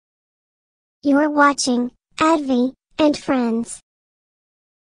You're watching Advi and Friends.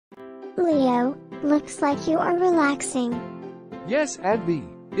 Leo, looks like you are relaxing. Yes, Advi,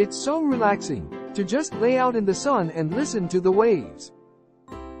 it's so relaxing to just lay out in the sun and listen to the waves.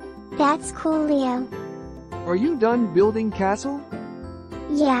 That's cool, Leo. Are you done building castle?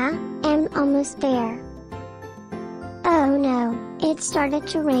 Yeah, I'm almost there. Oh no, it started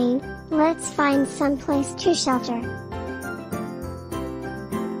to rain. Let's find some place to shelter.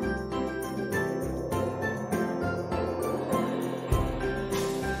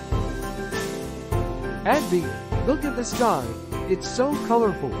 Advi, look at the sky, it's so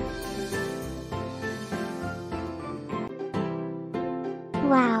colorful.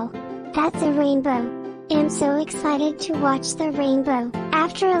 Wow, that's a rainbow. I'm so excited to watch the rainbow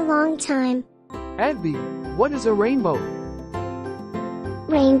after a long time. Advi, what is a rainbow?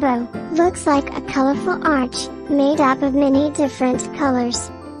 Rainbow looks like a colorful arch made up of many different colors.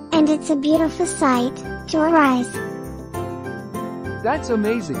 And it's a beautiful sight to our eyes. That's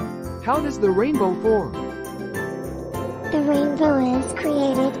amazing. How does the rainbow form? The rainbow is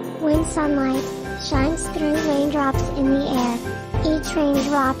created when sunlight shines through raindrops in the air. Each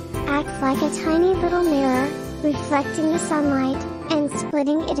raindrop acts like a tiny little mirror, reflecting the sunlight and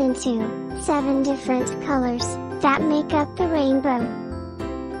splitting it into 7 different colors that make up the rainbow.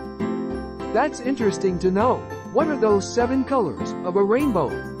 That's interesting to know. What are those 7 colors of a rainbow?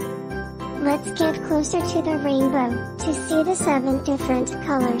 Let's get closer to the rainbow to see the 7 different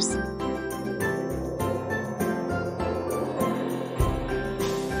colors.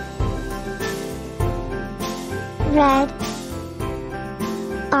 Red,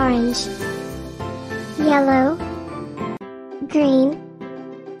 orange, yellow, green,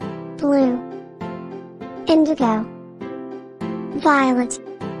 blue, indigo, violet.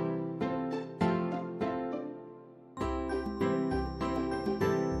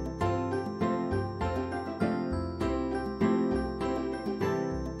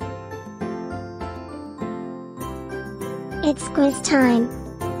 It's quiz time.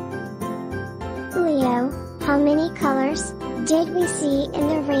 Leo, how many colors did we see in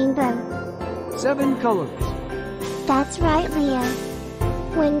the rainbow? 7 colors. That's right, Leo.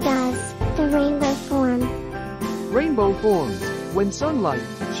 When does the rainbow form? Rainbow forms when sunlight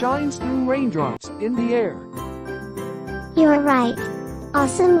shines through raindrops in the air. You're right.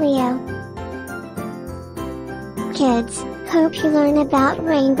 Awesome, Leo. Kids, hope you learn about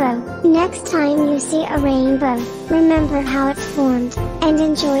rainbow. Next time you see a rainbow, remember how it's formed, and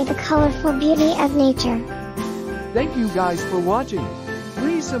enjoy the colorful beauty of nature. Thank you guys for watching.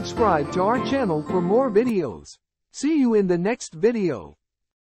 Please subscribe to our channel for more videos. See you in the next video.